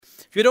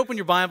If you'd open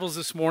your Bibles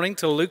this morning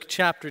to Luke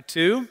chapter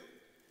 2,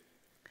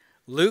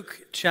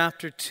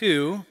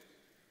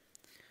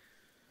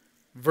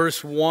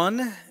 verse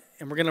 1,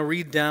 and we're going to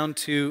read down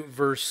to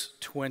verse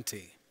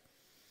 20.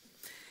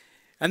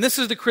 And this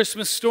is the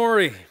Christmas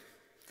story.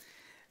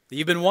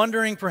 You've been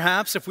wondering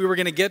perhaps if we were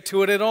going to get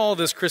to it at all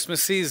this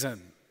Christmas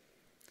season.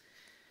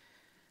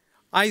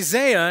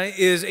 Isaiah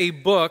is a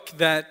book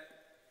that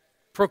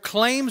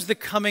proclaims the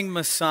coming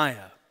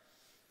Messiah,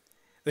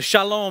 the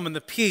shalom and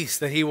the peace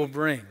that he will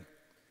bring.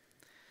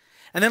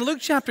 And then Luke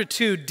chapter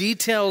 2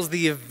 details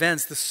the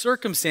events, the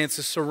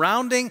circumstances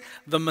surrounding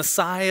the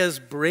Messiah's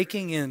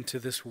breaking into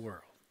this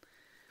world.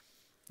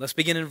 Let's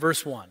begin in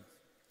verse 1.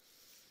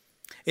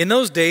 In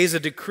those days, a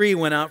decree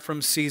went out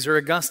from Caesar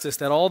Augustus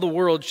that all the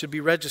world should be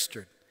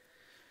registered.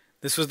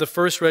 This was the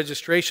first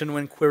registration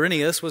when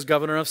Quirinius was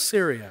governor of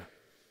Syria.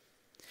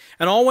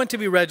 And all went to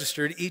be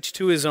registered, each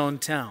to his own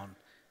town.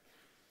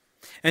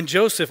 And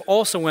Joseph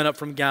also went up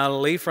from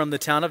Galilee, from the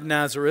town of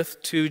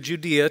Nazareth to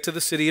Judea, to the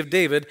city of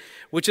David,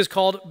 which is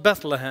called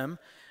Bethlehem,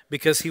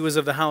 because he was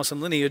of the house and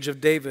lineage of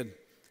David,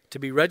 to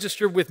be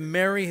registered with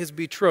Mary, his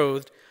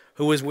betrothed,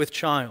 who was with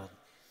child.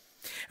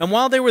 And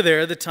while they were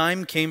there, the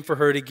time came for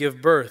her to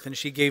give birth, and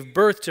she gave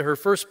birth to her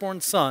firstborn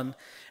son,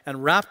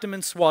 and wrapped him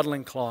in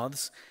swaddling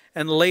cloths,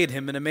 and laid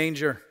him in a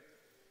manger,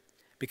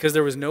 because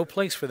there was no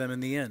place for them in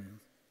the inn.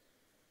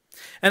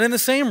 And in the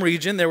same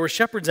region there were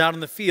shepherds out in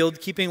the field,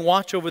 keeping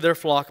watch over their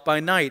flock by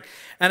night.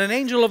 And an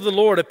angel of the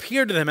Lord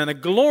appeared to them, and the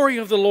glory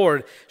of the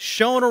Lord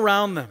shone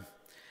around them,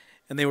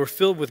 and they were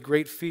filled with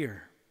great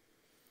fear.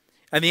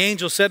 And the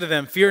angel said to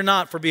them, "Fear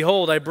not, for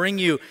behold, I bring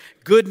you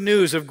good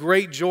news of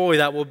great joy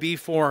that will be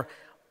for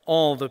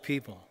all the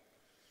people.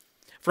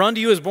 For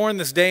unto you is born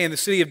this day in the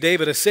city of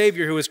David a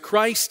Savior, who is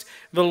Christ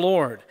the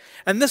Lord.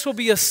 And this will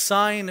be a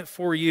sign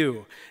for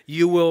you.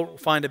 You will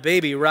find a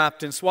baby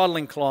wrapped in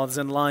swaddling cloths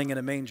and lying in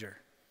a manger."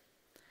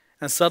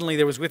 And suddenly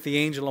there was with the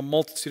angel a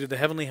multitude of the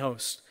heavenly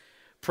host,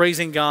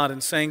 praising God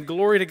and saying,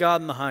 "Glory to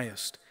God in the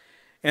highest,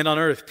 and on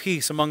earth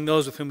peace among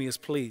those with whom he is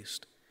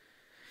pleased."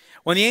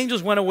 When the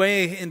angels went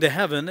away into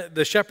heaven,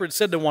 the shepherds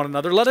said to one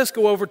another, "Let us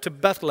go over to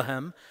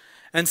Bethlehem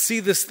and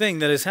see this thing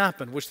that has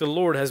happened, which the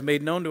Lord has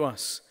made known to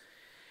us."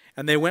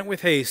 And they went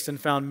with haste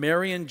and found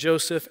Mary and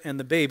Joseph and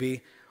the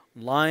baby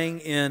lying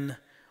in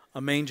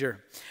a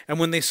manger. And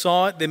when they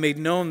saw it, they made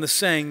known the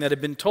saying that had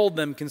been told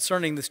them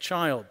concerning this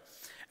child.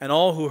 And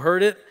all who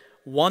heard it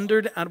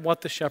wondered at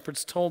what the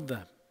shepherds told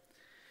them.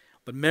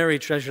 But Mary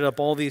treasured up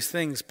all these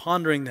things,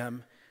 pondering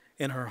them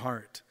in her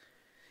heart.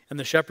 And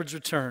the shepherds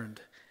returned,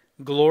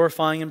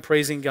 glorifying and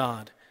praising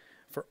God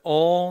for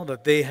all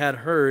that they had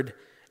heard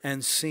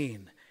and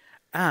seen,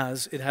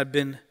 as it had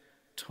been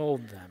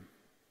told them.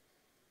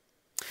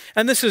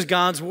 And this is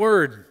God's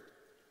word.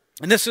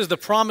 And this is the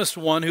promised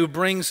one who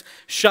brings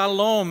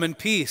shalom and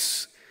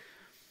peace.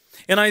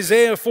 In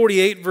Isaiah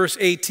 48, verse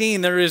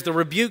 18, there is the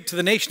rebuke to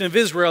the nation of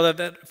Israel that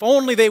if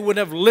only they would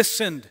have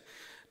listened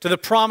to the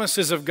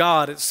promises of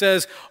God. It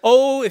says,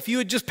 "Oh, if you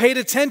had just paid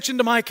attention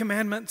to my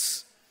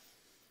commandments,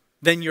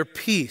 then your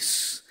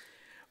peace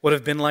would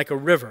have been like a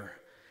river,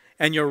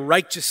 and your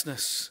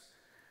righteousness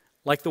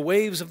like the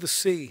waves of the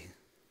sea."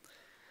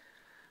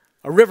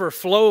 A river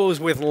flows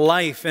with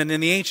life, and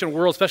in the ancient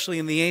world, especially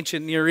in the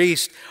ancient Near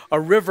East, a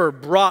river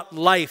brought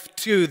life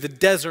to the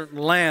desert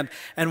land,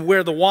 and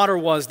where the water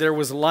was, there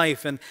was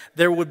life, and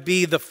there would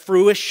be the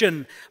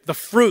fruition, the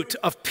fruit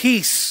of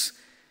peace,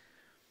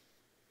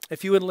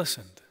 if you had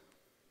listened.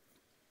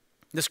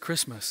 This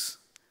Christmas,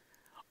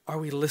 are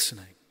we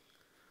listening?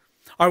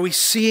 Are we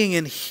seeing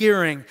and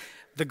hearing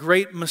the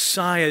great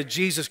Messiah,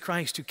 Jesus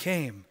Christ, who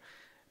came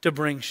to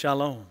bring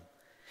shalom?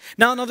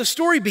 Now, the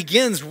story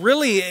begins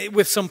really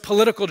with some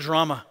political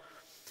drama.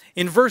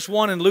 In verse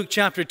 1 in Luke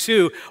chapter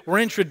 2, we're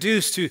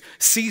introduced to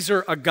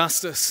Caesar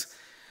Augustus.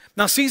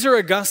 Now, Caesar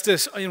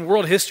Augustus in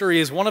world history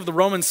is one of the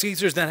Roman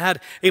Caesars that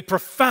had a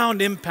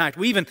profound impact.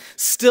 We even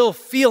still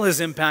feel his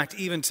impact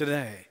even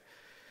today.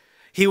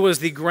 He was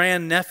the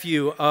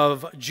grandnephew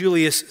of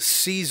Julius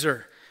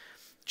Caesar.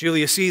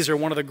 Julius Caesar,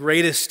 one of the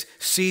greatest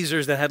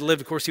Caesars that had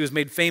lived. Of course, he was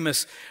made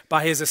famous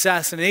by his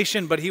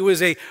assassination, but he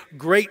was a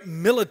great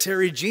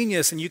military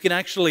genius, and you can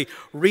actually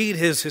read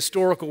his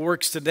historical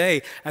works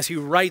today as he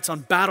writes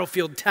on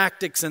battlefield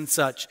tactics and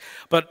such.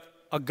 But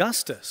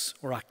Augustus,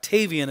 or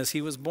Octavian as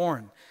he was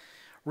born,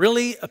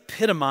 really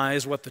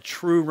epitomized what the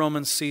true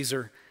Roman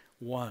Caesar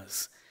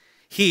was.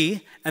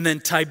 He, and then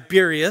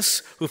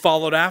Tiberius, who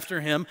followed after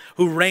him,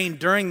 who reigned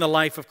during the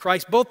life of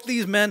Christ. Both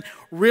these men,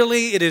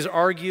 really, it is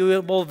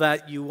arguable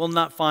that you will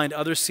not find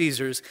other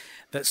Caesars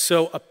that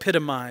so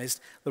epitomized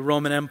the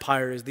Roman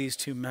Empire as these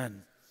two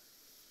men.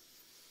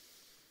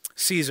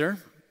 Caesar,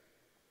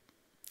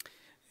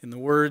 in the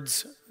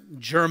words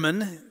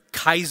German,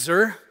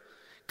 Kaiser,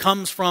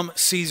 comes from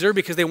Caesar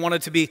because they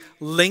wanted to be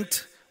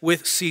linked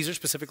with Caesar,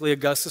 specifically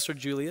Augustus or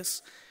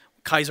Julius.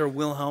 Kaiser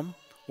Wilhelm,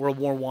 World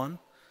War I.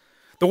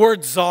 The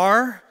word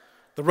czar,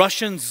 the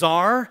Russian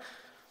czar,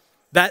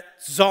 That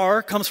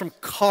czar comes from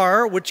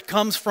kar, which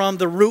comes from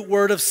the root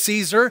word of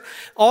Caesar.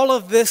 All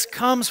of this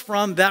comes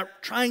from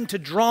that trying to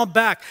draw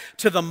back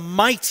to the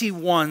mighty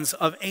ones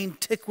of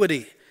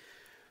antiquity,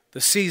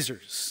 the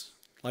Caesars,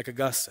 like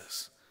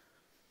Augustus.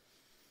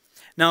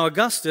 Now,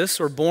 Augustus,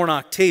 or born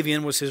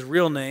Octavian was his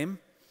real name,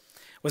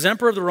 was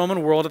emperor of the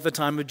Roman world at the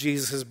time of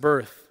Jesus'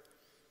 birth.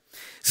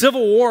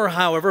 Civil war,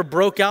 however,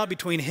 broke out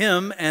between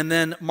him and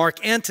then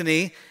Mark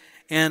Antony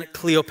and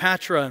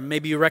Cleopatra.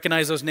 Maybe you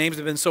recognize those names.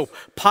 They've been so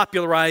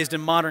popularized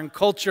in modern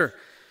culture.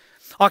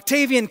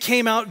 Octavian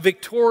came out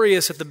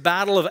victorious at the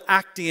Battle of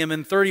Actium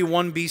in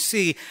 31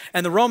 BC,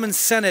 and the Roman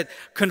Senate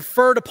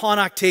conferred upon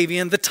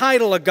Octavian the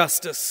title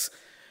Augustus,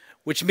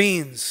 which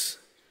means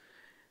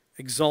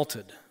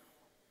exalted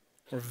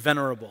or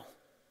venerable.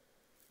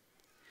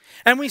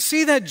 And we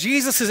see that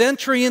Jesus'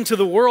 entry into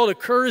the world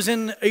occurs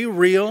in a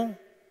real,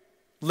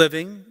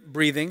 living,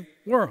 breathing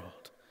world.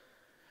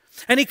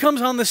 And he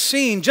comes on the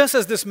scene just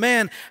as this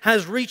man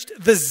has reached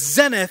the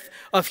zenith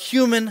of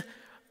human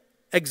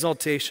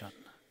exaltation.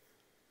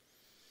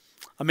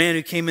 A man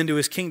who came into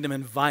his kingdom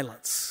in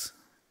violence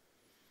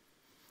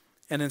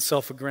and in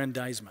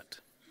self-aggrandizement.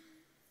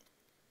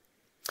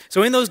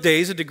 So in those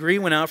days, a decree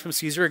went out from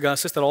Caesar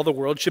Augustus that all the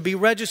world should be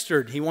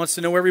registered. He wants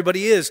to know where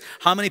everybody is,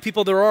 how many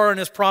people there are in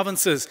his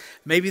provinces.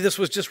 Maybe this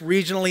was just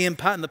regionally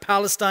in the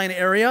Palestine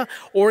area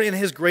or in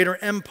his greater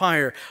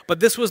empire. But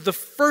this was the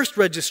first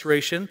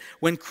registration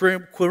when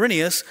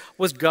Quirinius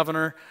was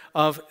governor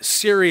of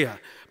Syria.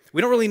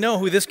 We don't really know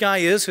who this guy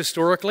is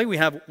historically. We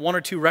have one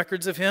or two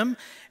records of him.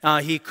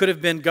 He could have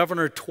been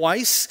governor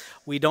twice.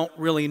 We don't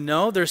really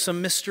know. There's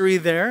some mystery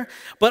there.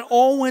 But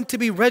all went to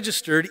be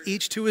registered,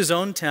 each to his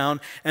own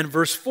town. And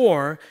verse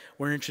 4,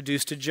 we're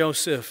introduced to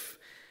Joseph.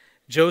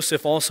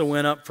 Joseph also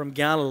went up from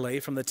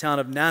Galilee, from the town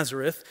of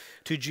Nazareth,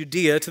 to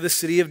Judea, to the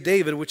city of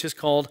David, which is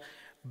called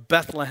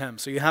Bethlehem.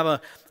 So you have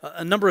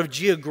a number of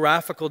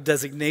geographical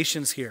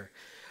designations here.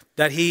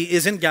 That he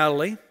is in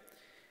Galilee.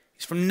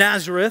 He's from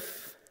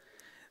Nazareth.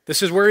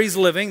 This is where he's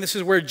living. This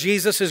is where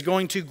Jesus is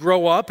going to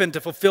grow up and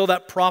to fulfill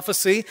that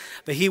prophecy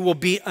that he will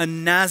be a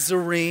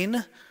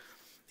Nazarene.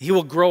 He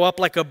will grow up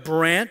like a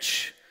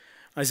branch,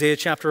 Isaiah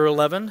chapter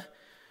 11.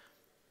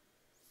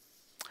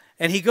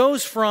 And he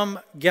goes from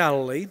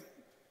Galilee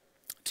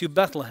to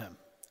Bethlehem,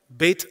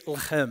 Beit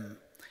Lehem,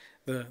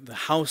 the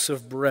house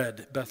of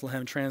bread,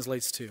 Bethlehem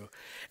translates to.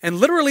 And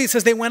literally it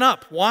says they went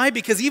up. Why?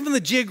 Because even the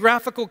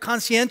geographical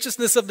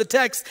conscientiousness of the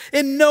text,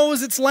 it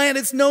knows its land,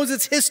 it knows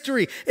its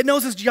history, it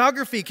knows its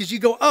geography, because you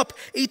go up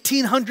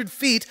 1,800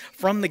 feet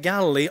from the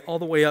Galilee all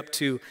the way up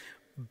to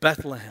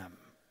Bethlehem.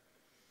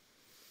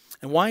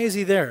 And why is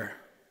he there?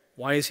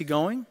 Why is he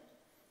going?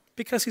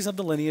 Because he's of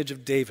the lineage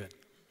of David,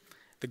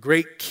 the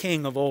great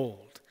king of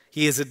old.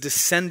 He is a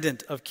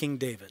descendant of King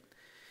David.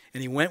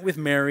 And he went with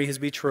Mary, his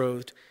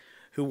betrothed,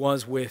 who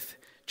was with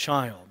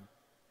child.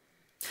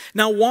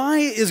 Now, why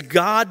is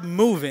God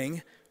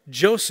moving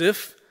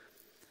Joseph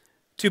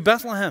to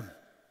Bethlehem?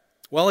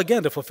 Well,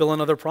 again, to fulfill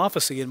another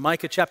prophecy in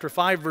Micah chapter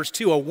 5, verse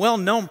 2, a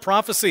well-known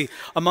prophecy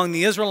among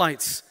the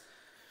Israelites,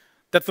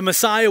 that the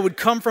Messiah would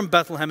come from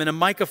Bethlehem. And in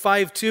Micah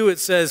 5:2 it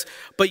says,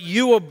 "But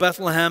you, O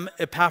Bethlehem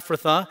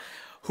Ephrathah,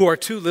 who are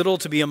too little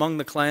to be among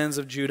the clans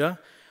of Judah,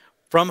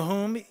 from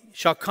whom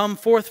shall come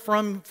forth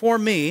for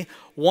me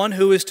one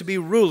who is to be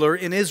ruler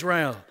in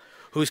Israel,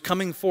 whose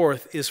coming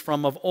forth is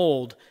from of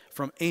old,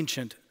 from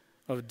ancient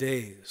of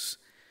days."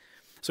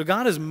 So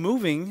God is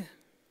moving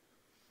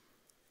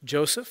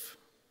Joseph,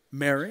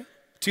 Mary,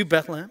 to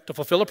Bethlehem to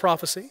fulfill a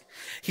prophecy.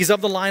 He's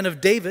of the line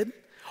of David,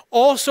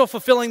 also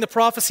fulfilling the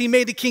prophecy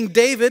made to King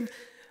David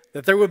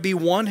that there would be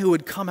one who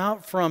would come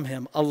out from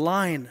him, a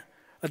line,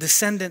 a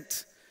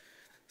descendant.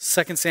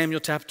 2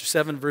 Samuel chapter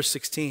 7, verse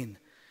 16.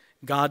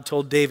 God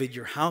told David,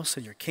 "Your house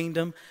and your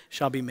kingdom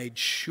shall be made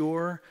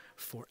sure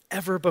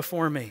forever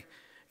before me.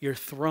 Your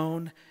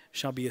throne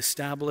shall be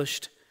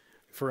established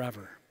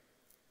forever."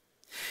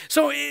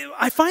 So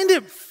I find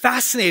it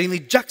fascinating, the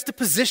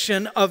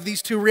juxtaposition of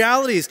these two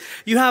realities.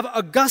 You have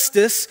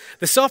Augustus,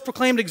 the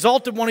self-proclaimed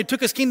exalted one who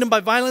took his kingdom by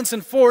violence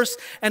and force,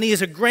 and he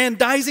is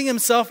aggrandizing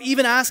himself,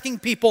 even asking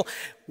people,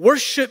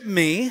 "Worship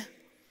me."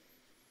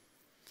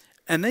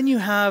 And then you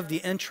have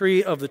the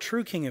entry of the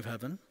true King of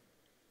Heaven,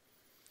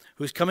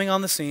 who's coming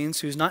on the scenes,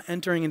 who's not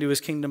entering into his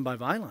kingdom by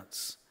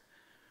violence,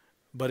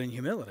 but in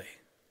humility.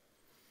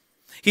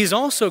 He's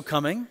also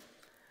coming,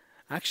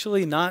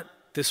 actually not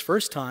this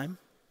first time,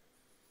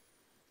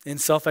 in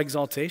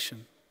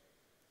self-exaltation,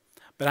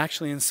 but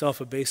actually in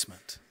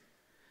self-abasement,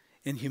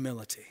 in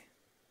humility.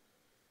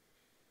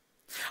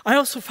 I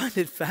also find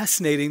it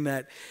fascinating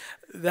that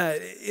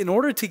in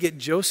order to get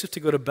Joseph to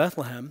go to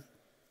Bethlehem,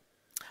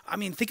 I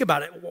mean, think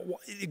about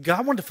it.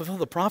 God wanted to fulfill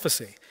the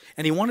prophecy,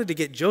 and he wanted to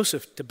get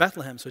Joseph to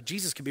Bethlehem so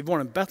Jesus could be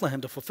born in Bethlehem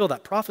to fulfill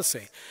that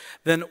prophecy.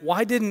 Then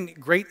why didn't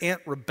great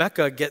Aunt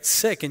Rebecca get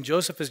sick and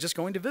Joseph is just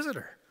going to visit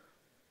her?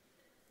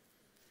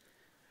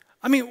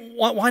 I mean,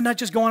 why not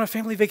just go on a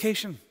family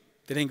vacation?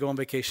 They didn't go on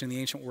vacation in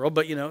the ancient world,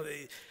 but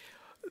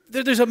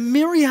there's a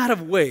myriad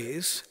of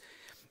ways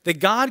that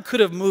God could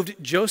have moved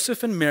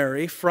Joseph and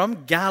Mary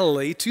from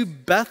Galilee to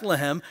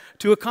Bethlehem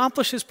to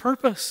accomplish his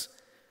purpose.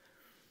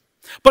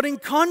 But in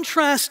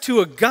contrast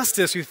to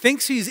Augustus, who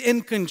thinks he's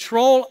in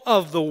control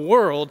of the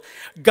world,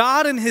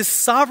 God in his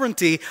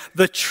sovereignty,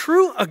 the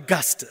true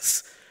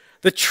Augustus,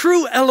 the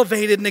true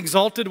elevated and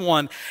exalted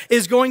one,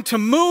 is going to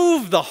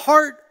move the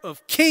heart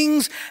of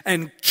kings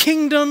and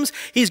kingdoms.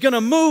 He's going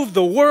to move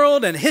the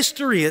world and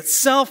history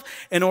itself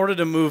in order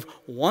to move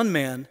one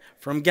man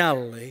from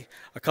Galilee,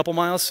 a couple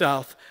miles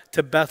south,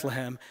 to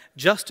Bethlehem,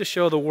 just to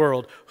show the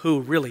world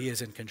who really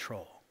is in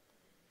control.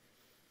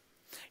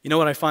 You know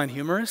what I find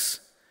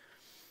humorous?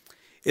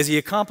 Is he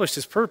accomplished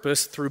his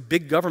purpose through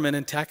big government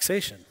and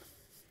taxation.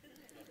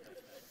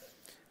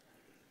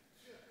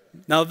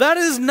 Now, that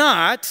is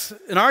not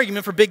an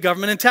argument for big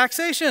government and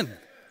taxation.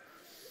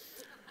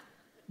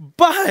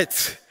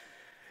 But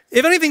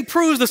if anything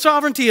proves the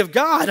sovereignty of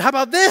God, how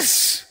about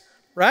this?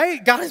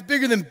 Right? God is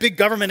bigger than big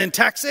government and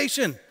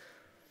taxation.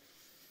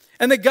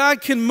 And that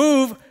God can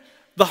move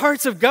the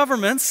hearts of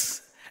governments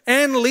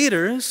and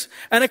leaders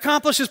and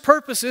accomplish his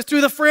purposes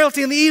through the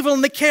frailty and the evil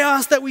and the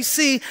chaos that we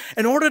see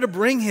in order to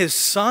bring his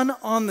son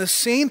on the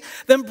scene,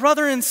 then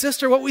brother and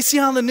sister, what we see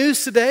on the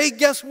news today,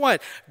 guess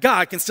what?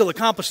 God can still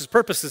accomplish his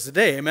purposes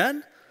today,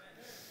 amen?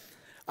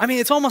 I mean,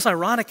 it's almost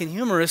ironic and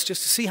humorous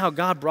just to see how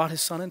God brought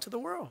his son into the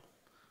world.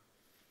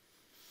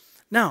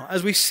 Now,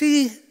 as we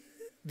see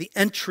the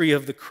entry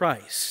of the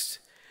Christ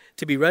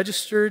to be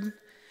registered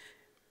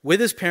with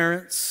his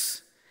parents,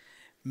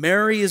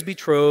 Mary is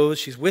betrothed,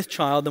 she's with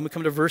child, then we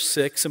come to verse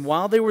 6, and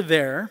while they were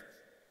there,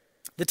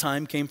 the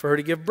time came for her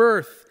to give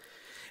birth.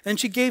 And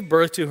she gave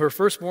birth to her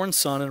firstborn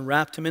son and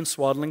wrapped him in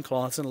swaddling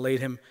cloths and laid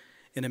him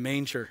in a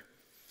manger,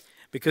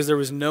 because there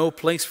was no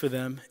place for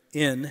them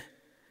in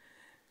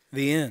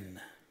the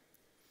inn.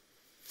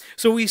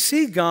 So we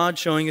see God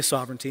showing his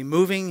sovereignty,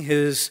 moving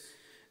his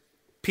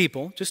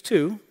people, just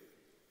two,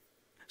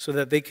 so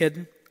that they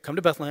can come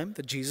to Bethlehem,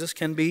 that Jesus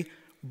can be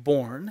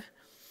born.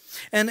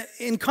 And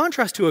in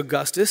contrast to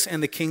Augustus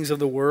and the kings of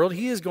the world,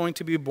 he is going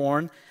to be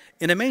born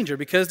in a manger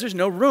because there's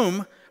no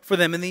room for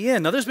them in the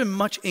inn. Now, there's been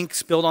much ink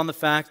spilled on the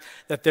fact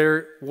that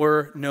there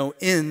were no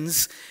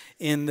inns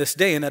in this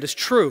day, and that is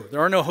true.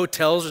 There are no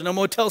hotels, there's no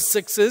Motel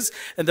 6s,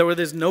 and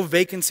there's no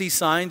vacancy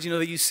signs,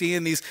 that you see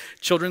in these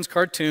children's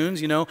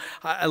cartoons.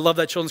 I love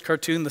that children's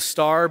cartoon, The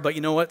Star, but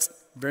you know what?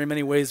 Very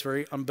many ways,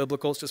 very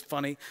unbiblical. It's just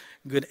funny,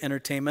 good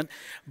entertainment.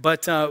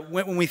 But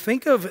when we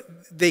think of,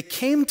 they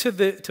came to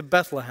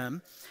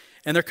Bethlehem,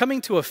 and they're coming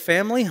to a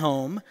family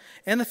home,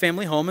 and the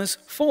family home is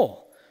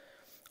full.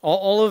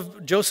 All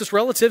of Joseph's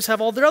relatives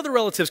have all their other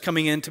relatives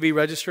coming in to be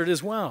registered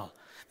as well.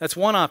 That's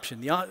one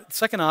option. The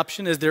second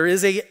option is there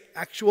is a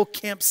actual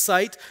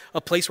campsite,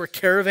 a place where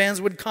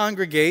caravans would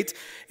congregate,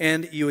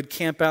 and you would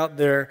camp out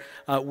there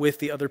with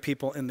the other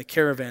people in the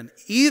caravan.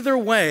 Either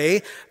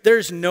way,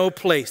 there's no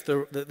place.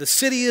 The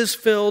city is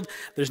filled.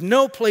 There's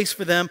no place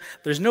for them.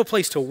 There's no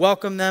place to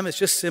welcome them. It's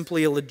just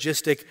simply a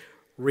logistic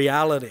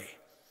reality.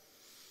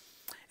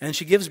 And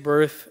she gives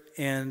birth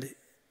and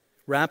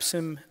wraps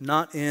him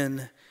not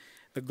in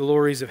the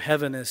glories of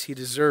heaven as he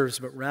deserves,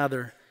 but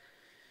rather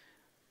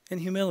in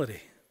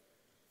humility.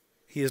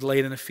 He is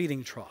laid in a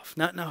feeding trough.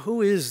 Now,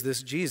 who is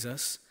this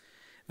Jesus,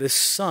 this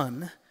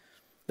son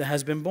that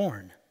has been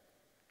born?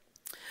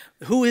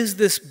 Who is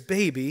this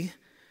baby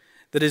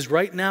that is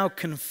right now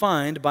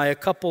confined by a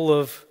couple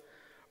of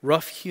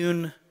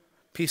rough-hewn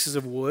pieces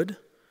of wood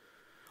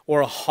or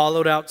a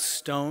hollowed-out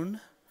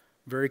stone?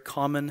 Very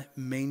common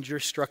manger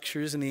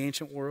structures in the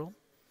ancient world.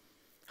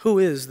 Who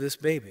is this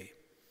baby?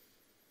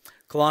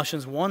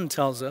 Colossians 1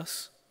 tells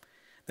us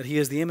that he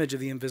is the image of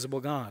the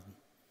invisible God,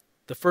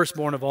 the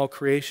firstborn of all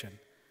creation.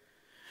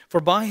 For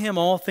by him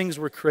all things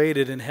were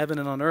created in heaven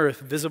and on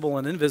earth, visible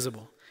and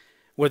invisible.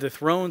 Whether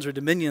thrones or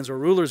dominions or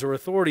rulers or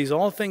authorities,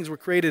 all things were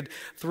created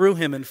through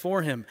him and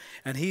for him.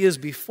 And he is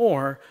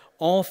before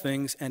all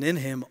things, and in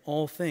him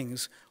all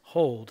things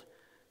hold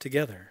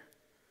together.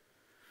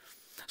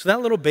 So that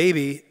little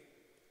baby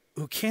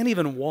who can't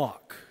even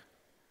walk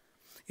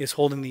is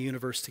holding the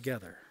universe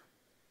together.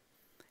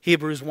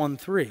 Hebrews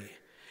 1:3,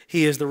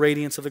 he is the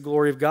radiance of the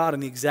glory of God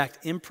and the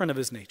exact imprint of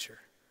his nature.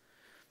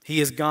 He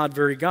is God,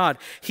 very God.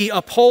 He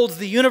upholds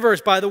the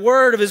universe by the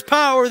word of his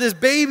power. This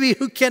baby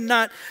who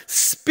cannot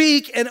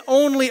speak and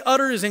only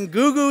utters in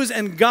goo-goos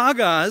and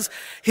gagas,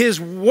 his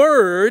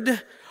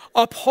word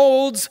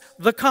upholds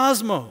the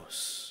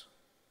cosmos.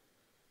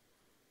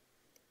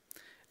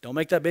 Don't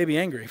make that baby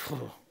angry,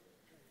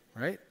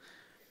 right?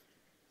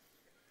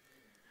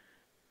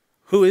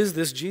 Who is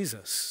this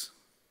Jesus?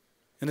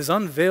 In his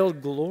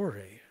unveiled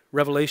glory,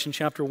 Revelation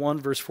chapter 1,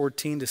 verse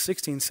 14 to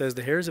 16 says,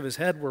 the hairs of his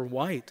head were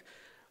white,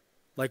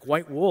 like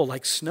white wool,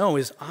 like snow.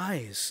 His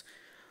eyes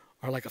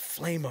are like a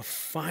flame of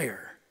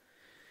fire.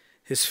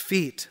 His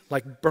feet,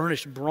 like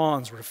burnished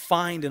bronze,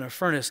 refined in a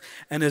furnace,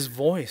 and his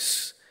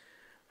voice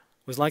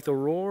was like the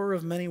roar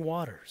of many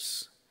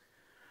waters.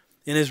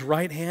 In his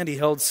right hand he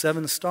held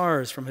 7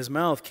 stars. From his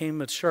mouth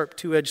came a sharp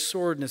two-edged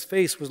sword, and his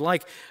face was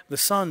like the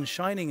sun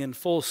shining in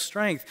full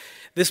strength.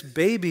 This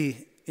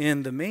baby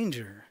in the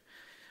manger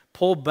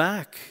pull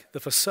back the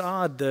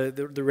facade,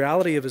 the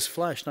reality of his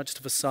flesh, not just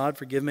a facade,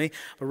 forgive me,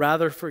 but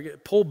rather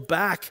pull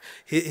back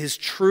his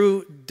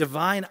true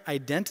divine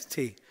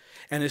identity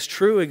and his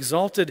true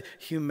exalted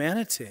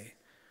humanity.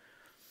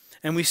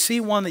 And we see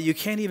one that you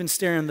can't even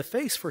stare in the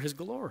face for his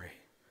glory.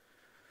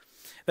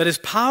 That his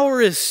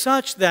power is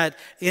such that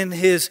in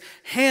his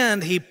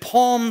hand he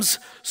palms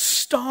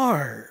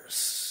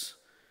stars.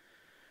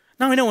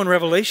 Now we know in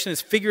Revelation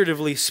it's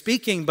figuratively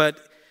speaking,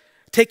 but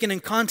taken in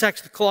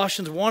context with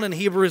Colossians 1 and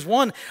Hebrews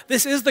 1,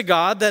 this is the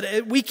God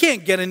that we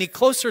can't get any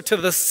closer to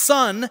the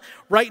sun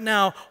right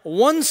now,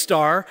 one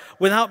star,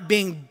 without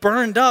being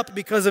burned up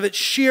because of its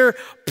sheer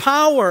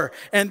power.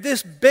 And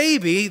this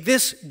baby,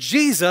 this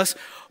Jesus,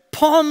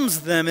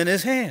 palms them in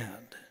his hand.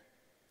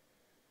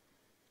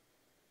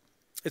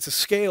 It's a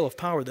scale of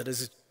power that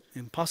is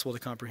impossible to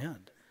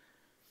comprehend.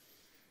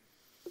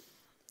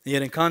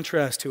 Yet in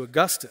contrast to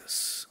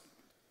Augustus,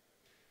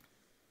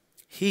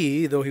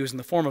 he, though he was in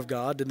the form of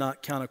God, did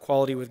not count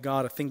equality with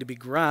God a thing to be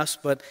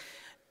grasped, but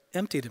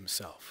emptied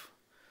himself.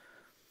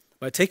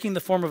 By taking the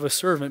form of a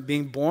servant,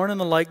 being born in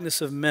the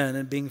likeness of men,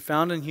 and being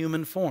found in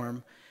human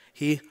form,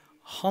 he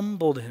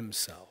humbled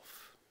himself.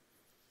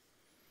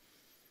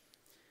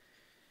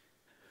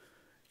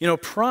 You know,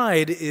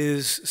 pride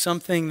is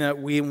something that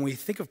when we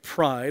think of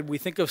pride, we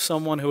think of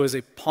someone who is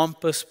a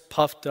pompous,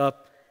 puffed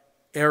up,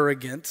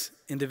 arrogant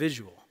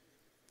individual.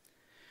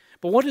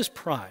 But what is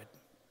pride?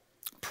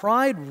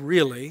 Pride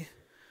really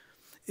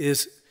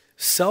is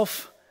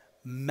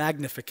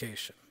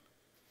self-magnification.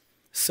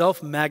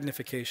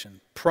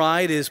 Self-magnification.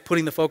 Pride is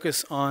putting the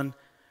focus on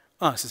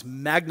us, is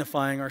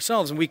magnifying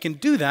ourselves. And we can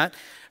do that,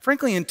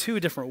 frankly, in two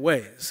different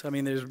ways. I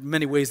mean, there's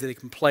many ways that it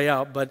can play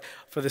out, but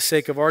for the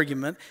sake of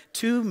argument,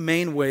 two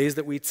main ways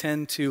that we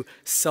tend to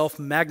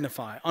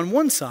self-magnify. On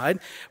one side,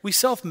 we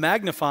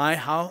self-magnify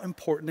how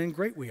important and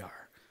great we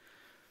are.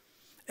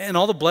 And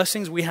all the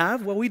blessings we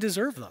have, well, we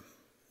deserve them.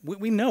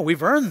 We know,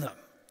 we've earned them.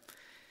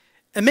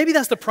 And maybe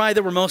that's the pride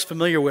that we're most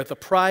familiar with, a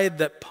pride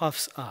that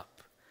puffs up.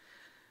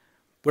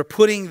 We're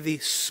putting the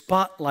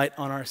spotlight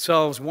on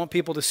ourselves. We want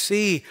people to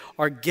see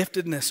our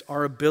giftedness,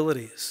 our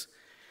abilities.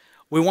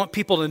 We want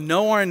people to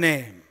know our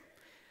name.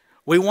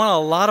 We want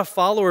a lot of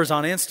followers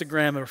on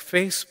Instagram or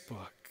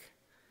Facebook.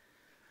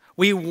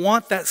 We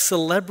want that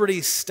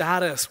celebrity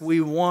status.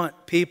 We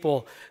want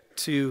people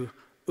to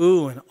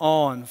ooh and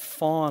awe and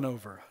fawn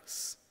over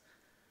us.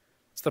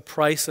 It's the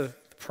price of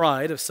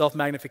pride, of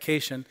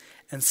self-magnification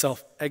and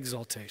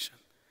self-exaltation.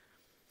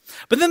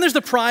 But then there's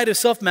the pride of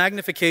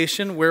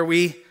self-magnification where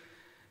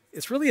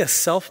it's really a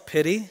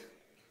self-pity,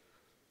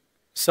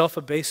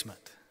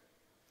 self-abasement.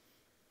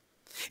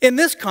 In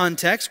this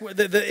context,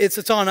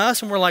 it's on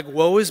us and we're like,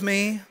 woe is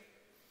me.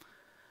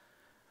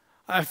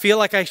 I feel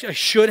like I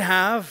should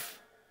have.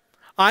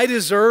 I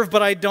deserve,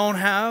 but I don't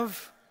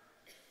have.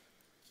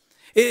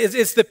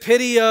 It's the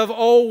pity of,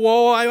 oh,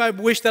 woe, I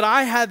wish that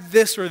I had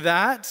this or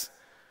that.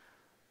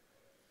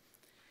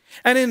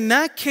 And in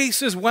that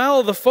case as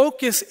well, the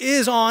focus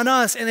is on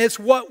us, and it's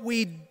what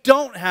we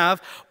don't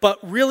have, but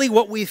really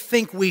what we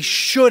think we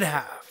should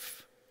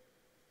have.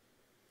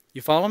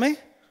 You follow me?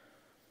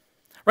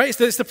 Right?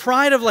 It's the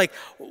pride of like,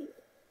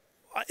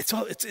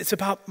 it's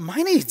about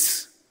my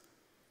needs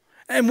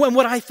and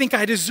what I think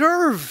I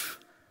deserve.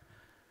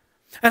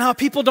 And how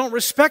people don't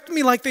respect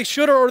me like they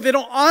should, or they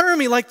don't honor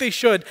me like they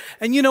should.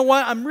 And you know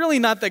what? I'm really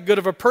not that good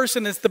of a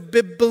person. It's the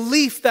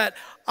belief that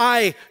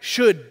I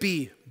should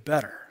be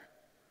better.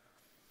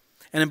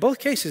 And in both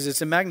cases,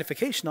 it's a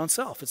magnification on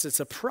self. It's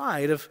a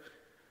pride of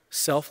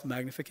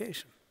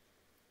self-magnification.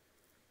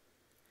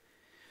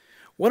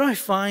 What I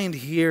find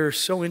here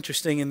so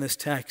interesting in this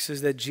text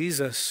is that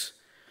Jesus,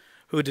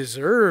 who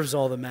deserves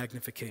all the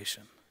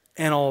magnification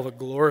and all the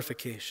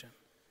glorification,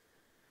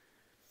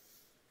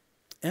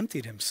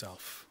 emptied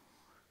himself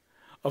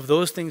of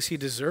those things he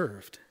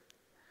deserved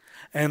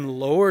and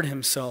lowered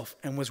himself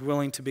and was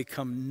willing to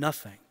become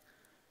nothing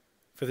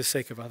for the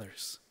sake of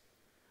others.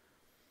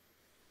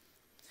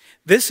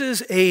 This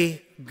is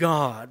a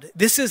God.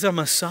 This is a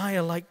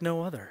Messiah like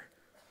no other.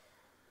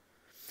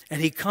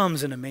 And he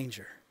comes in a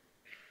manger.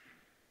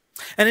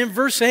 And in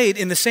verse 8,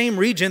 in the same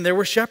region, there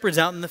were shepherds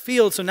out in the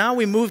field. So now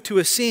we move to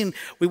a scene.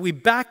 We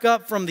back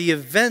up from the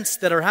events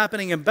that are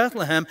happening in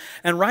Bethlehem.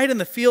 And right in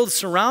the field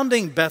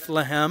surrounding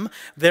Bethlehem,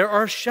 there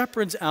are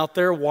shepherds out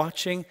there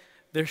watching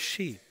their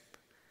sheep.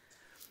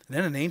 And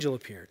then an angel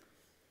appeared.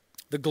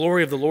 The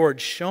glory of the Lord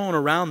shone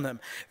around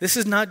them. This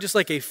is not just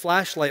like a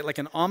flashlight, like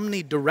an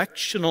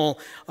omnidirectional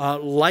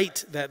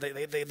light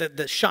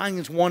that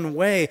shines one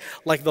way,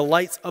 like the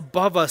lights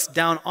above us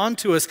down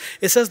onto us.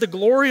 It says the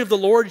glory of the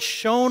Lord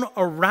shone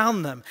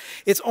around them.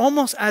 It's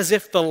almost as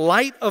if the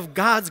light of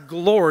God's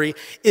glory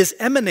is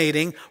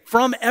emanating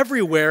from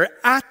everywhere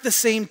at the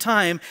same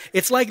time.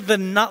 It's like the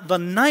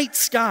night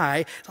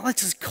sky, not like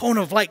this cone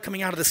of light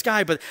coming out of the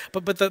sky, but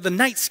the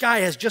night sky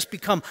has just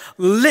become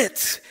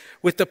lit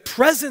with the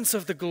presence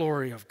of the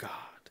glory of God.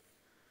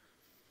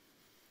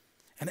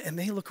 And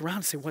they look around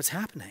and say, what's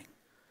happening?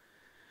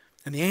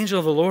 And the angel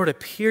of the Lord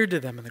appeared to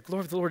them, and the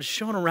glory of the Lord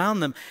shone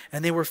around them,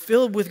 and they were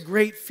filled with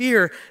great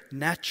fear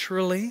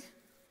naturally.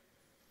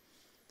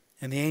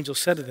 And the angel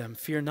said to them,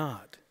 "Fear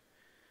not,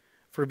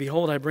 for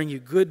behold, I bring you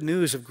good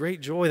news of great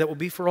joy that will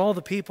be for all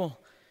the people.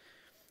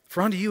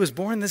 For unto you is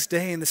born this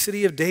day in the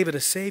city of David a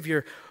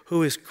Savior,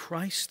 who is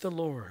Christ the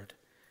Lord.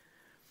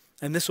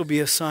 And this will be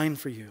a sign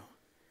for you.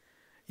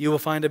 You will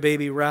find a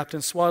baby wrapped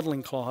in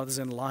swaddling cloths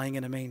and lying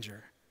in a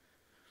manger."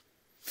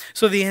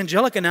 So the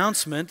angelic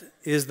announcement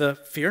is the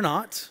fear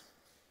not,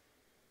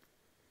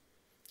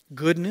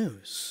 good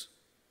news.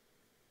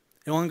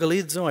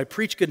 Evangelizo, I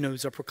preach good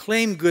news, I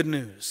proclaim good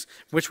news,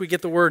 from which we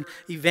get the word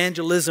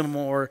evangelism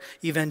or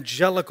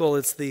evangelical.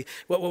 It's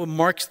what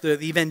marks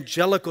the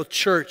evangelical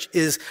church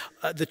is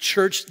the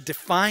church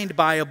defined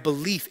by a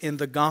belief in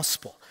the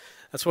gospel.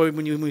 That's why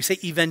when we say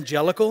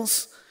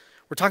evangelicals,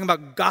 we're talking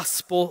about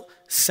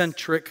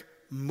gospel-centric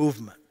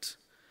movement.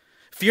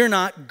 Fear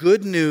not,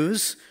 good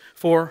news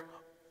for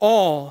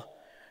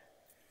all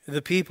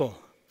the people.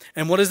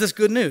 And what is this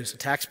good news? A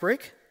tax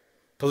break?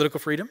 Political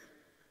freedom?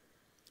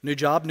 New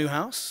job, new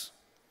house?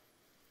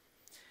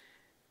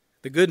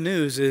 The good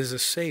news is a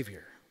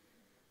Savior.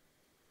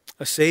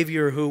 A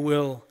Savior who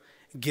will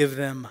give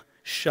them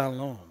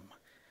shalom,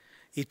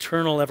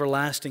 eternal,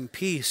 everlasting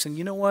peace. And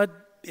you know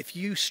what? If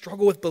you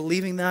struggle with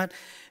believing that,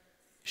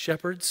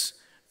 shepherds,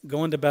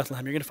 go into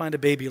Bethlehem. You're going to find a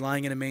baby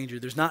lying in a manger.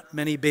 There's not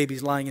many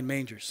babies lying in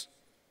mangers.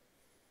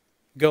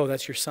 Go,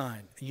 that's your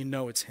sign, and you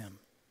know it's him.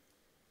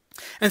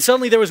 And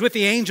suddenly there was with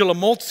the angel a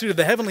multitude of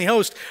the heavenly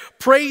host,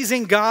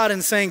 praising God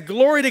and saying,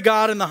 "Glory to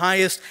God in the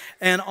highest,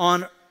 and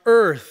on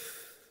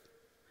earth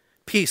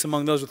peace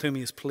among those with whom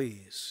he is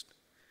pleased."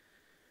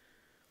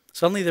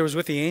 Suddenly there was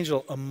with the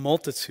angel a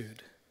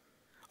multitude,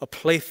 a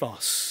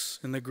plethos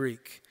in the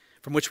Greek,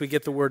 from which we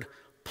get the word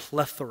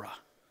plethora,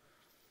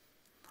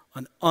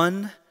 an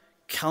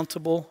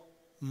uncountable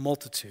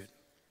multitude.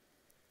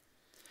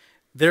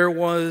 There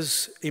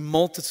was a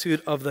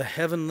multitude of the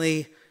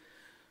heavenly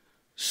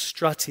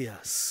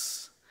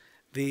stratias,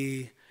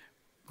 the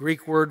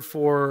Greek word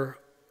for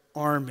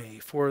army,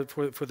 for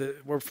the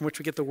word from which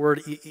we get the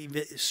word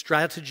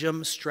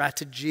stratagem,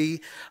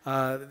 strategy,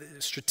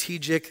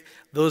 strategic.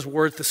 Those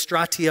words, the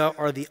stratia,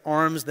 are the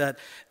arms that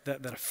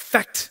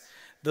affect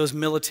those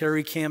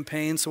military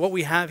campaigns. So what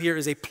we have here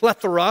is a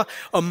plethora,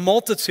 a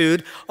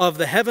multitude of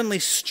the heavenly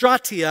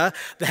stratia,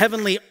 the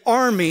heavenly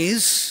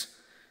armies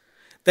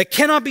that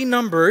cannot be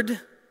numbered.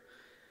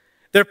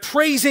 They're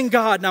praising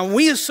God. Now,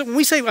 when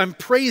we say I'm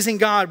praising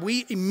God,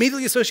 we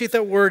immediately associate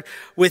that word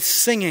with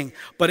singing.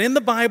 But in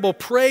the Bible,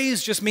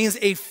 praise just means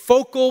a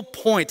focal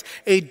point,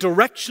 a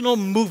directional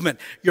movement.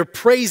 You're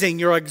praising,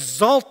 you're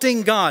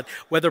exalting God,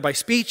 whether by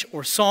speech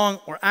or song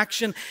or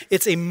action.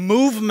 It's a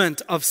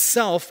movement of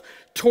self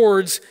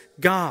towards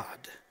God.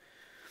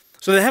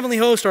 So the heavenly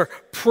hosts are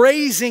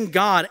praising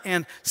God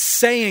and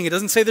saying. It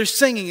doesn't say they're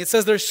singing. It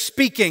says they're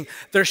speaking,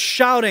 they're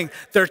shouting,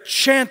 they're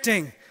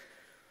chanting.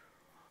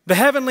 The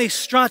heavenly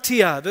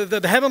stratia,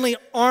 the heavenly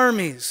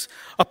armies,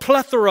 a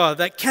plethora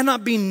that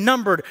cannot be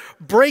numbered,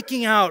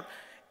 breaking out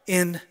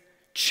in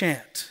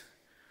chant.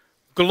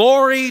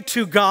 Glory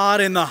to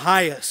God in the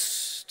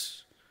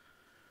highest.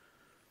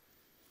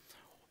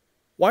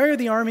 Why are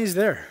the armies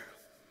there?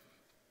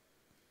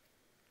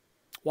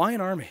 Why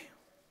an army?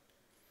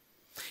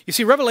 You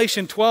see,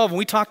 Revelation 12, and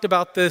we talked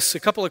about this a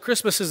couple of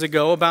Christmases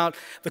ago, about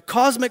the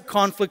cosmic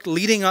conflict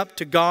leading up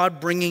to God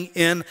bringing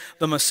in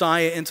the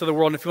Messiah into the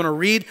world. And if you want to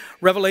read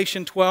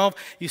Revelation 12,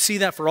 you see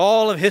that for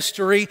all of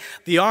history,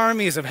 the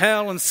armies of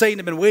hell and Satan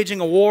have been waging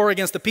a war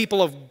against the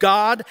people of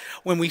God.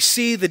 When we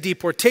see the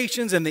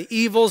deportations and the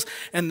evils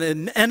and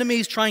the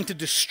enemies trying to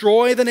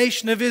destroy the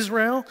nation of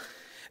Israel,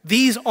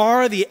 these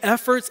are the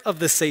efforts of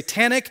the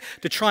satanic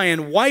to try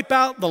and wipe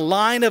out the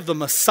line of the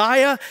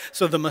Messiah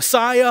so the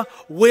Messiah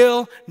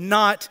will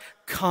not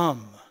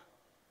come.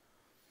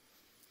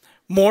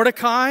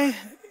 Mordecai, in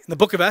the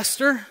book of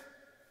Esther,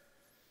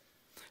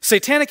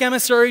 satanic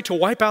emissary to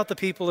wipe out the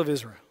people of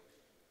Israel.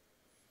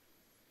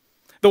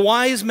 The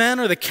wise men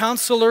or the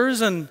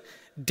counselors and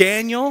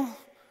Daniel,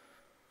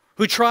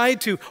 who tried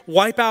to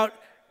wipe out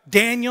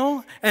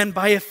Daniel, and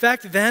by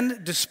effect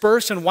then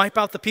disperse and wipe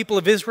out the people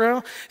of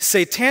Israel.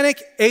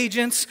 Satanic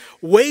agents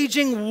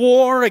waging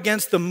war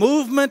against the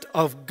movement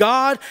of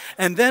God.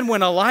 And then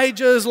when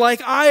Elijah is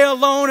like, "I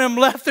alone am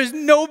left, there's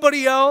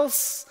nobody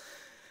else.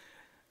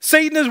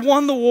 Satan has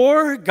won the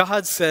war."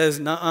 God says,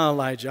 "Nuh-uh,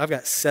 Elijah, I've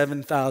got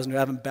 7,000 who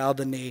haven't bowed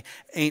the knee.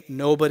 Ain't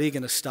nobody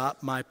going to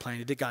stop my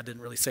plan." God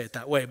didn't really say it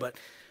that way, but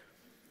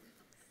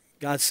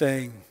God's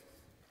saying,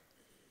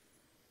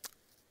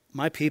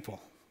 "My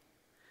people,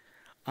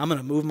 I'm going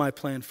to move my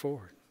plan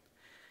forward.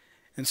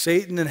 And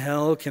Satan and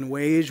hell can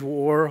wage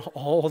war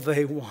all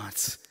they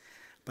want,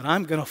 but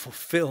I'm going to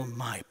fulfill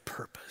my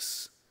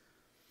purpose."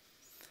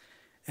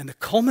 And the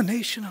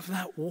culmination of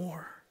that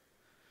war,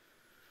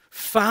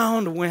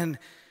 found when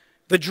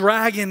the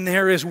dragon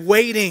there is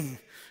waiting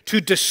to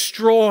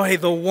destroy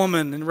the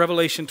woman in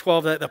Revelation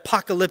 12, that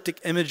apocalyptic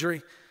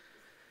imagery.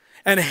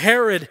 And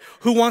Herod,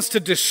 who wants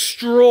to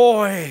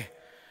destroy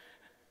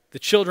the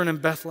children in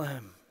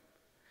Bethlehem,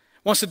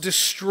 wants to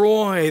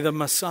destroy the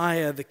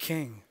Messiah, the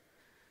King.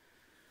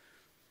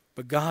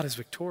 But God is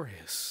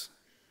victorious.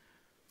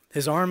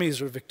 His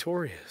armies are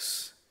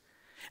victorious.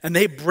 And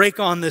they break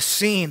on the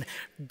scene,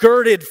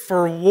 girded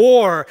for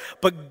war,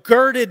 but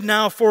girded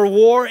now for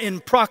war in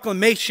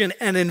proclamation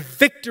and in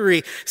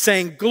victory,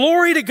 saying,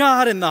 "Glory to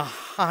God in the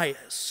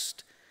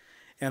highest,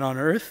 and on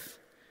earth,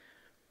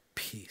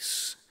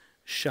 peace,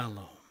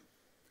 shalom."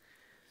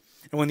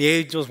 And when the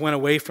angels went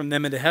away from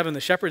them into heaven,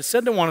 the shepherds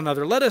said to one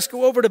another, "Let us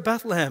go over to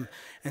Bethlehem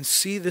and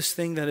see this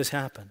thing that has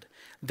happened."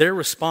 Their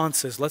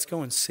response is, "Let's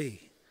go and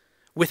see,"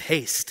 with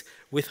haste,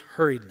 with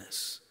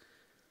hurriedness.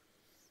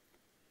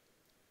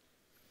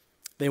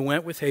 They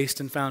went with haste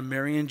and found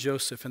Mary and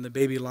Joseph and the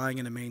baby lying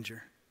in a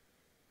manger.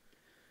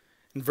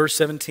 In verse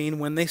 17,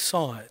 when they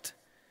saw it,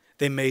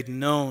 they made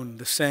known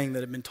the saying that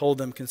had been told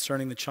them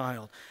concerning the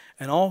child.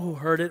 And all who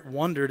heard it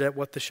wondered at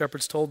what the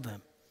shepherds told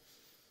them.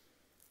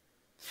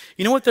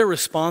 You know what their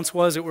response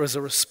was? It was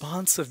a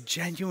response of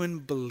genuine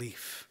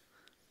belief.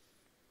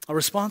 A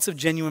response of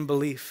genuine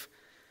belief.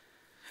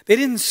 They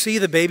didn't see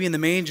the baby in the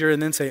manger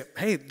and then say,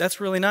 "Hey, that's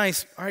really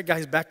nice. All right,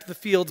 guys, back to the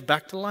fields,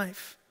 back to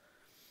life.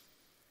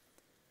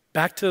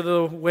 Back to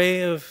the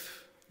way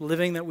of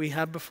living that we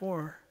had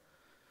before."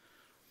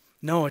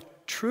 No, a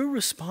true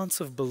response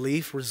of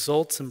belief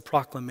results in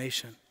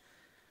proclamation.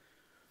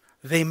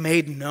 They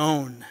made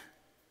known.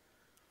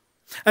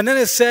 And then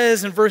it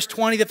says in verse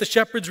 20 that the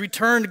shepherds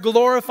returned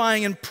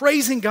glorifying and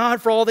praising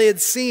God for all they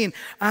had seen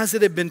as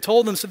it had been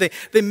told them. So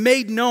they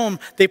made known,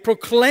 they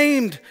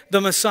proclaimed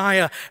the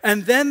Messiah,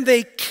 and then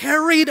they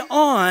carried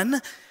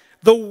on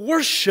the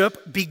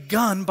worship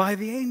begun by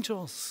the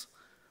angels.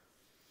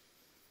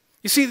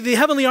 You see, the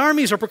heavenly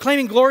armies are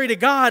proclaiming glory to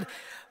God.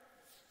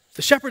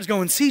 The shepherds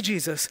go and see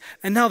Jesus,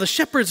 and now the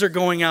shepherds are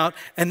going out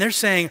and they're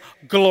saying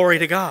glory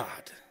to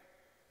God.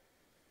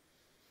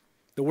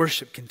 The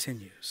worship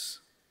continues.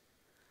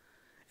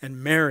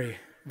 And Mary,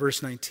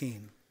 verse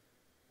 19,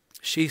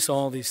 she saw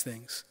all these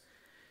things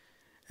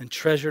and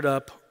treasured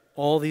up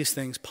all these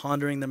things,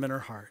 pondering them in her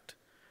heart.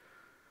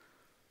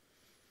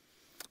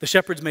 The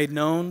shepherds made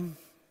known,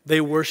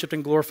 they worshiped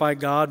and glorified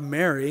God.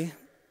 Mary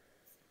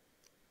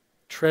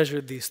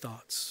treasured these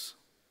thoughts,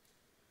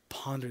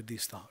 pondered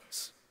these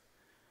thoughts,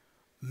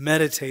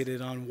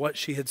 meditated on what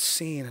she had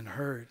seen and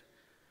heard,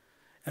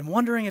 and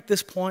wondering at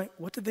this point,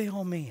 what did they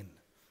all mean?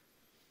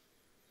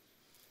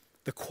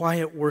 The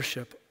quiet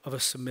worship of a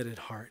submitted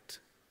heart.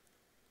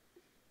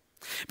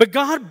 But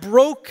God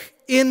broke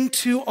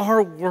into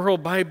our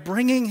world by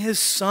bringing his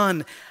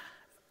son,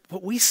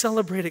 what we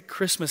celebrate at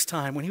Christmas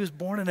time, when he was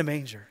born in a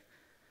manger,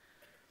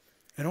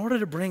 in order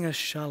to bring us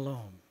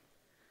shalom.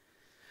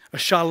 A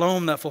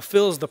shalom that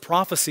fulfills the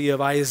prophecy of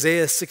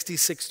Isaiah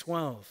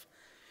 66:12.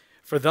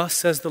 For thus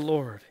says the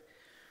Lord,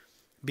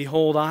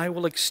 behold, I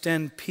will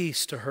extend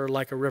peace to her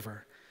like a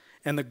river,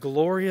 and the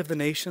glory of the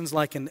nations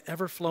like an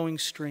ever-flowing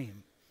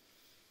stream.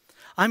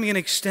 I'm going to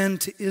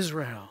extend to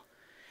Israel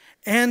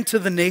and to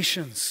the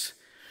nations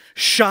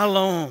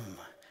shalom,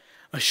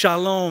 a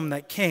shalom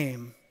that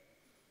came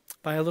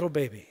by a little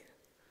baby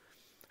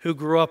who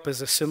grew up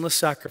as a sinless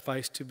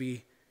sacrifice to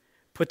be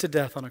put to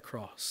death on a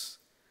cross,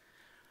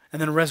 and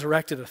then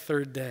resurrected a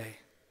third day,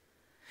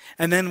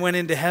 and then went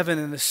into heaven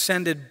and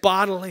ascended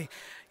bodily,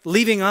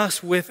 leaving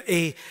us with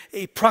a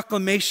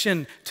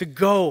proclamation to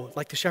go,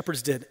 like the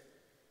shepherds did,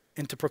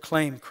 and to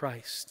proclaim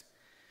Christ.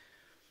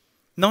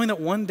 Knowing that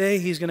one day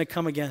he's going to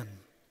come again,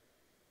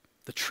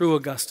 the true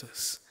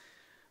Augustus,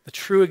 the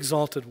true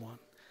exalted one,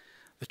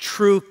 the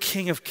true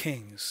King of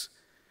Kings,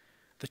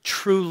 the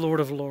true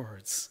Lord of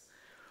Lords,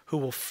 who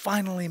will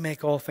finally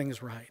make all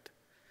things right.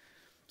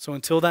 So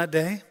until that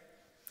day,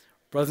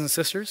 brothers and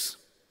sisters,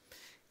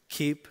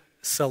 keep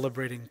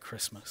celebrating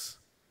Christmas.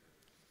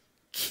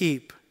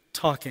 Keep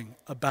talking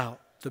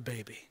about the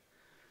baby.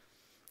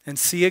 And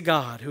see a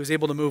God who is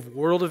able to move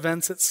world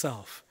events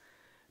itself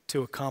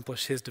to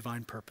accomplish his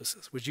divine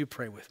purposes. Would you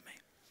pray with me?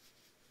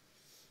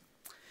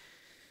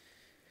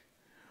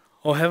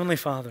 Oh, Heavenly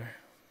Father,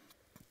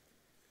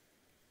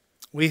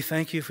 we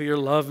thank you for your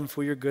love and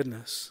for your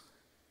goodness,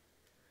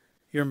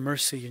 your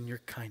mercy and your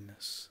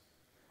kindness.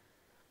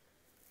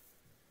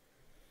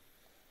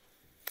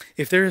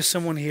 If there is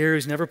someone here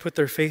who's never put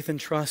their faith and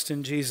trust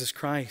in Jesus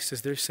Christ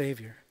as their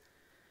Savior,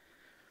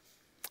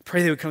 I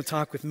pray they would come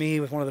talk with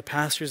me, with one of the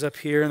pastors up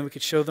here, and we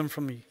could show them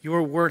from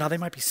your word how they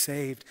might be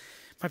saved,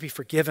 might be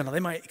forgiven, how they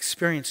might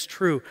experience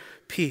true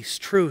peace,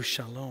 true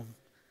shalom.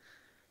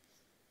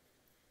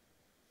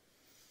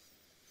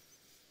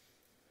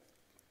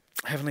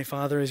 Heavenly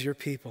Father, as your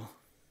people,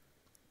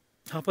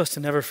 help us to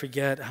never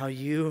forget how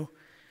you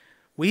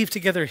weave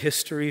together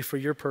history for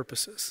your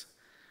purposes.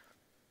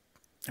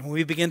 And when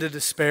we begin to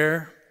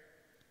despair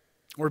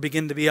or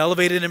begin to be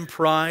elevated in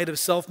pride of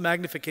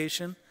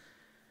self-magnification,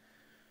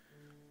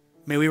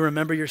 may we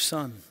remember your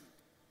Son,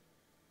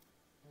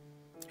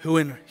 who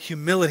in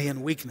humility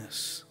and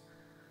weakness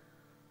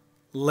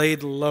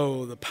laid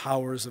low the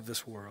powers of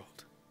this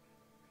world.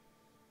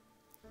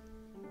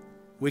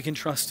 We can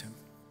trust him.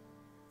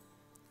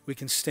 We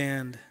can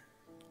stand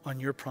on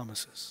your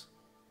promises.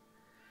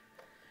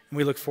 And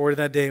we look forward to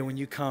that day when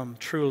you come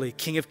truly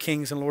King of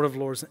Kings and Lord of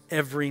Lords, and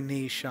every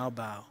knee shall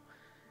bow.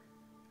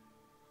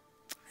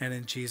 And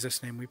in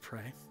Jesus' name we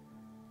pray.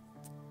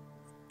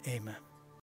 Amen.